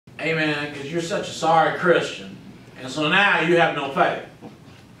Amen. Because you're such a sorry Christian. And so now you have no faith.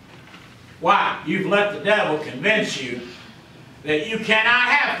 Why? You've let the devil convince you that you cannot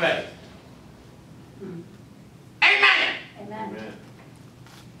have faith. Amen. Amen.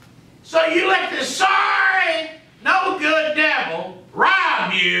 So you let this sorry, no good devil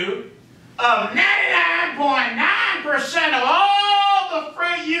rob you of 99.9% of all the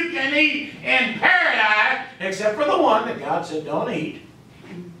fruit you can eat in paradise, except for the one that God said don't eat.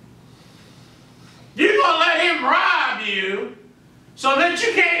 You're going to let him rob you so that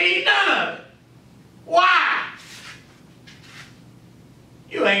you can't eat none of it. Why?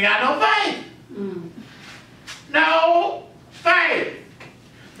 You ain't got no faith. No faith.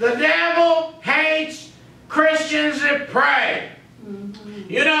 The devil hates Christians that pray.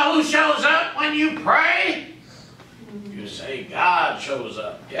 You know who shows up when you pray? You say God shows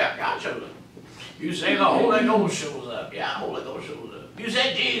up. Yeah, God shows up. You say the Holy Ghost shows up. Yeah, Holy Ghost shows up. You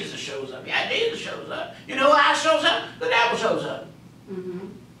say Jesus shows up. Yeah, Jesus shows up. You know who else shows up? The devil shows up.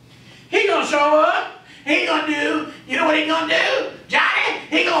 He gonna show up. He gonna do, you know what he gonna do? Johnny,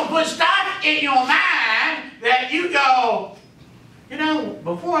 he gonna put stuff in your mind that you go, you know,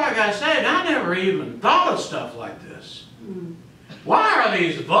 before I got saved, I never even thought of stuff like this. Why are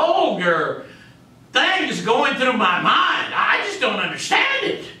these vulgar things going through my mind? I just don't understand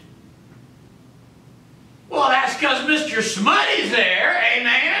it. Well, that's because Mr. Smutty's there,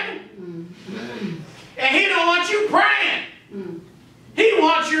 amen? And he don't want you praying. He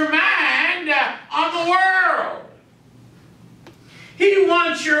wants your mind on the world. He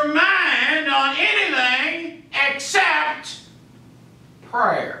wants your mind on anything except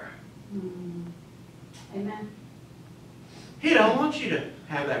prayer. Amen. He don't want you to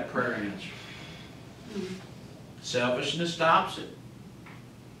have that prayer answer. Selfishness stops it.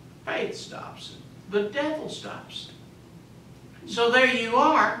 Faith stops it. The devil stops it. So there you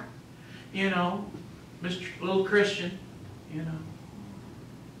are, you know, Mr. Little Christian, you know.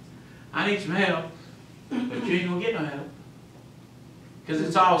 I need some help, but you ain't going to get no help. Because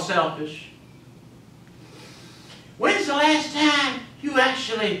it's all selfish. When's the last time you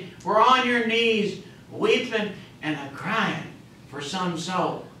actually were on your knees weeping and crying for some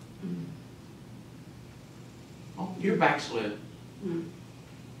soul? Oh, you're backslid.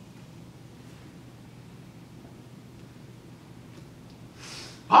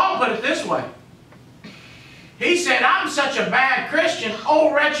 Paul put it this way. He said, I'm such a bad Christian,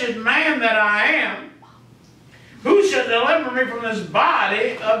 oh wretched man that I am. Who shall deliver me from this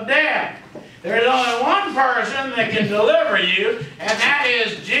body of death? There's only one person that can deliver you, and that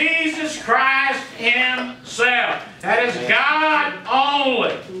is Jesus Christ himself. That is God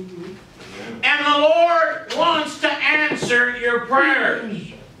only. And the Lord wants to answer your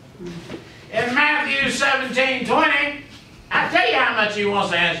prayers. In Matthew 17:20, I tell you how much he wants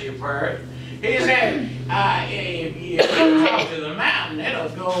to answer your prayers. He said, if you talk to the mountain, it'll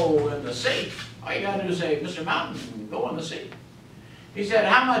go in the sea. All you got to do is say, Mr. Mountain, go in the sea. He said,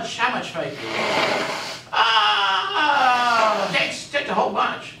 how much faith do you have? Take a whole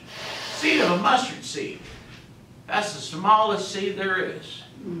bunch. Seed of a mustard seed. That's the smallest seed there is.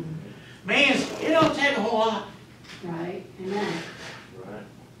 Means it don't take a whole lot. Right. Amen. Right.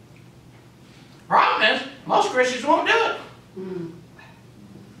 Problem is, most Christians won't do it.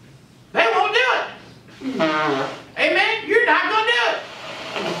 They won't do it. Amen? You're not going to do it.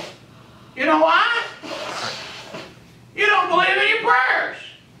 You know why? You don't believe in your prayers.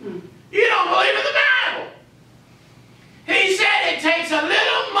 You don't believe in the Bible. He said it takes a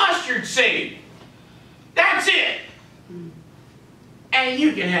little mustard seed. That's it. And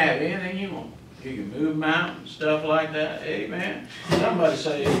you can have anything you want. You can move mountains, stuff like that. Amen. Somebody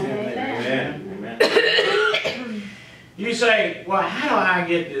say amen. Amen. Amen. You say, well, how do I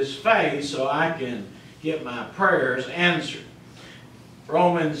get this faith so I can get my prayers answered?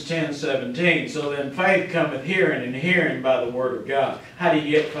 Romans 10:17. So then faith cometh hearing, and hearing by the word of God. How do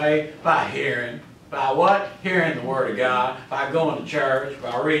you get faith? By hearing. By what? Hearing the word of God. By going to church.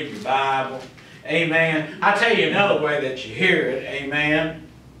 By reading your Bible. Amen. I'll tell you another way that you hear it. Amen.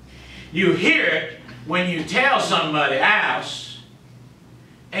 You hear it when you tell somebody else,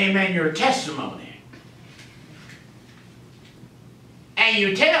 amen, your testimony. And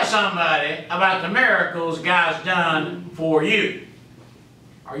you tell somebody about the miracles God's done for you.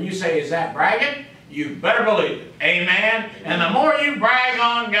 Or you say, is that bragging? You better believe it. Amen. And the more you brag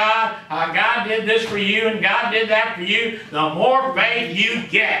on God, how God did this for you and God did that for you, the more faith you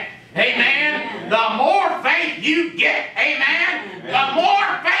get. Amen. The more faith you get. Amen. The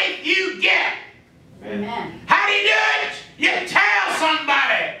more faith you get. Amen. How do you do it? You tell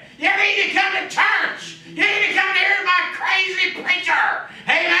somebody. You need to come to church. You need to come to hear my crazy preacher.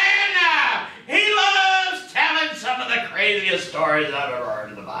 Amen. stories I've ever heard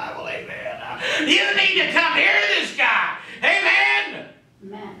in the Bible. Amen. You need to come hear this guy. Amen.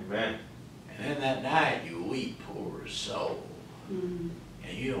 Amen. Amen. And then that night you weep, poor soul. And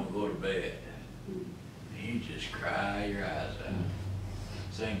you don't go to bed. You just cry your eyes out.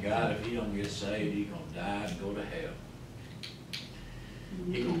 Saying, God, if he don't get saved, he's going to die and go to hell.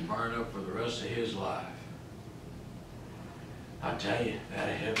 He's going to burn up for the rest of his life. I tell you,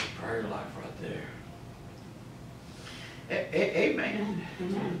 that'll have a prayer life right there. Amen.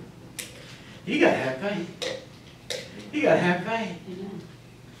 Amen. You got to have faith. You got to have faith. Amen.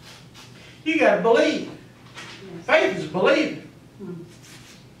 You got to believe. Yes. Faith is believing.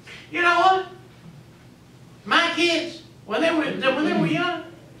 You know what? My kids, when they were young,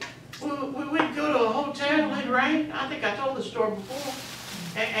 we'd go to a hotel, it'd rain. I think I told this story before.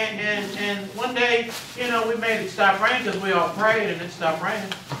 And one day, you know, we made it stop raining because we all prayed and it stopped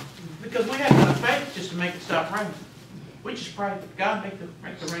raining. Because we had enough faith just to make it stop raining. We just prayed, God, make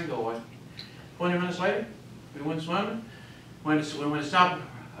the rain go away. 20 minutes later, we went swimming. When it stopped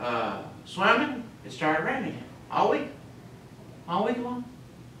swimming, it started raining again. All week long.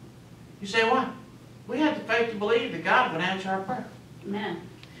 You say why? We had the faith to believe that God would answer our prayer. Amen.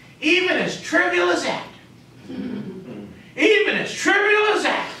 Even as trivial as that. Even as trivial as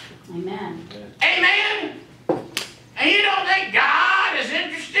that. Amen. Amen. And you don't think God is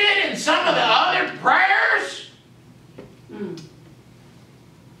interested in some of the other prayers?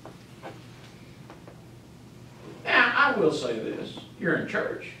 Now, I will say this. You're in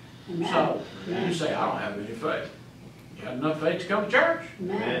church. Amen. So, Amen. you say, I don't have any faith. You have enough faith to come to church?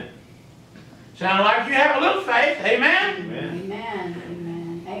 Amen. Sound like you have a little faith. Amen? Amen.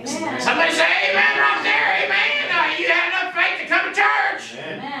 Amen. Amen. Somebody say amen right there. Amen. You have enough faith to come to church.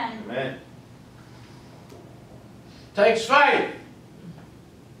 Amen. Amen. Takes faith.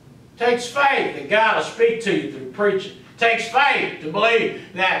 Takes faith that God will speak to you through preaching. Takes faith to believe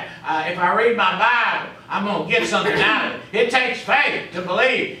that if I read my Bible, I'm going to get something out of it. It takes faith to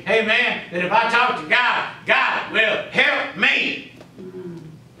believe, amen, that if I talk to God, God will help me.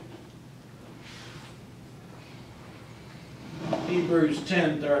 Hebrews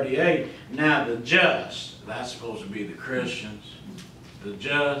 10:38. Now the just, that's supposed to be the Christians, the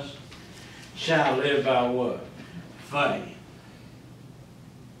just shall live by what? Faith.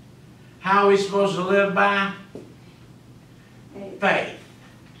 How are we supposed to live by? Faith.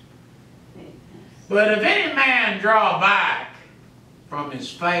 But if any man draw back from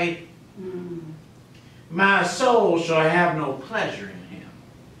his faith, my soul shall have no pleasure in him.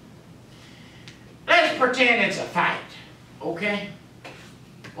 Let's pretend it's a fight, okay?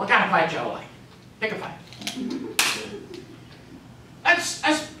 What kind of fight y'all like? Pick a fight.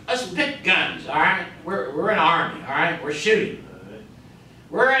 Let's pick guns, all right? We're an army, all right? We're shooting.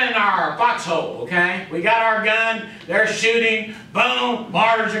 We're in our foxhole, okay? We got our gun, they're shooting, boom,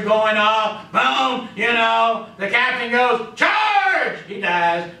 mortars are going off, boom, you know, the captain goes, charge! He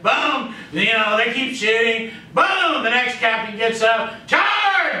dies, boom, you know, they keep shooting, boom, the next captain gets up,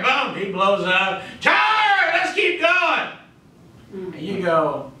 charge! Boom, he blows up, charge! Let's keep going! And you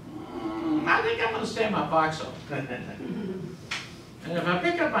go, I think I'm going to stay in my foxhole. And if I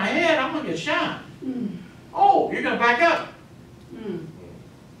pick up my head, I'm going to get shot. Oh, you're going to back up.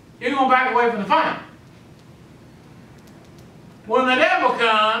 You're going to back away from the fight. When the devil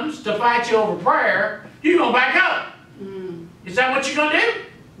comes to fight you over prayer, you're going to back up. Is that what you're going to do?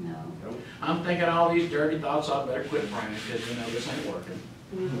 No. I'm thinking all these dirty thoughts, I better quit praying because, you know, this ain't working.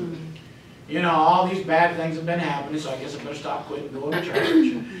 You know, all these bad things have been happening, so I guess I better stop quitting going to church.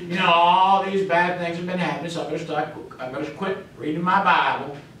 You know, all these bad things have been happening, so I better quit reading my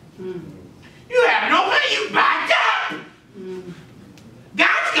Bible. You have no faith, you backed up.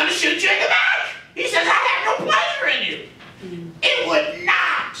 God's going to shoot you in the back. He says, I have no pleasure in you. It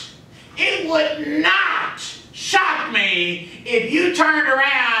would not shock me if you turned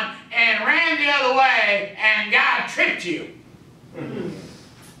around and ran the other way and God tripped you.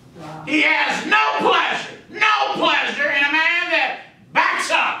 Wow. He has no pleasure in a man that backs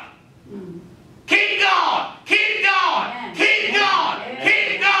up. Keep going, keep going, keep going,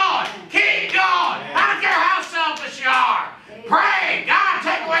 keep going, keep going. I don't care how selfish you are. Pray, God,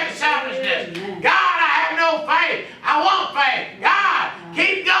 take away the selfishness. God, I have no faith. I want faith. God,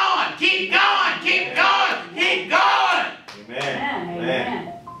 keep going, keep going, keep going, keep going.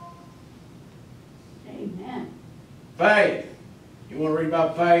 Amen. Amen. Faith. You want to read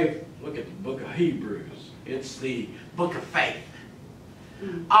about faith? Look at the book of Hebrews. It's the book of faith.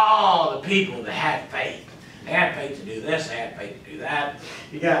 All the people that had faith. They had faith to do this, they had faith to do that.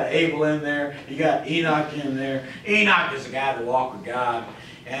 You got Abel in there, you got Enoch in there. Enoch is the guy that walked with God.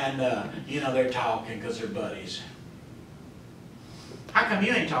 And, you know, they're talking because they're buddies. How come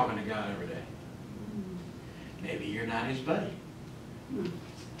you ain't talking to God every day? Maybe you're not his buddy.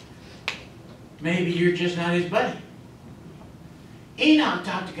 Maybe you're just not his buddy. Enoch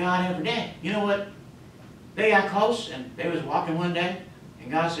talked to God every day. You know what? They got close and they was walking one day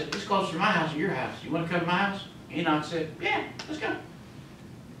and God said, it's closer to my house than your house. You want to come to my house? Enoch said, yeah, let's go.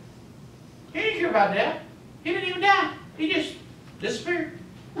 He didn't care about death. He didn't even die. He just disappeared.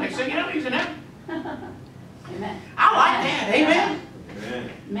 Next thing you know, he's in heaven. Amen. I like that. Amen.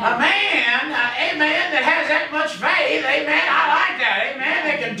 Amen. A man, amen, that has that much faith, amen, I like that, amen,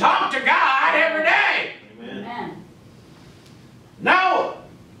 that can talk to God every day. Amen. Noah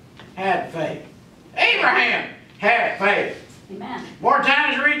had faith. Abraham had faith. Amen. More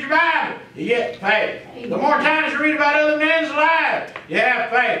times you read your Bible, you get faith. Amen. The more times you read about other men's lives, you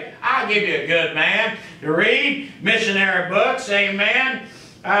have faith. I'll give you a good man to read missionary books, amen,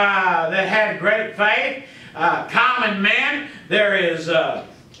 that had great faith. Common men, there is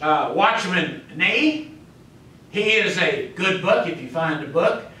Watchman Nee. He is a good book. If you find a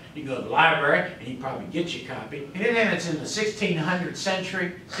book, you go to the library and you probably get you a copy. Anything that's in the 1600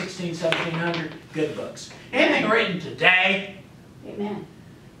 century, 1700, good books. Anything written today, Amen.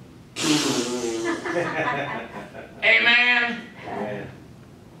 amen. Amen.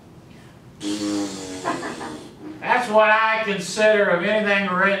 That's what I consider of anything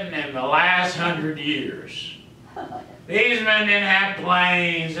written in the last 100 years. These men didn't have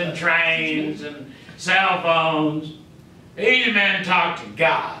planes and trains and cell phones. These men talked to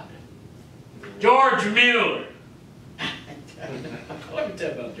God. George Mueller. Let me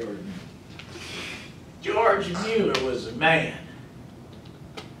tell you about George Mueller. George Mueller was a man.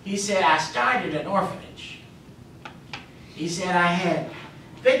 He said, I started an orphanage. He said, I had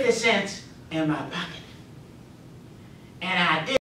 50 cents in my pocket.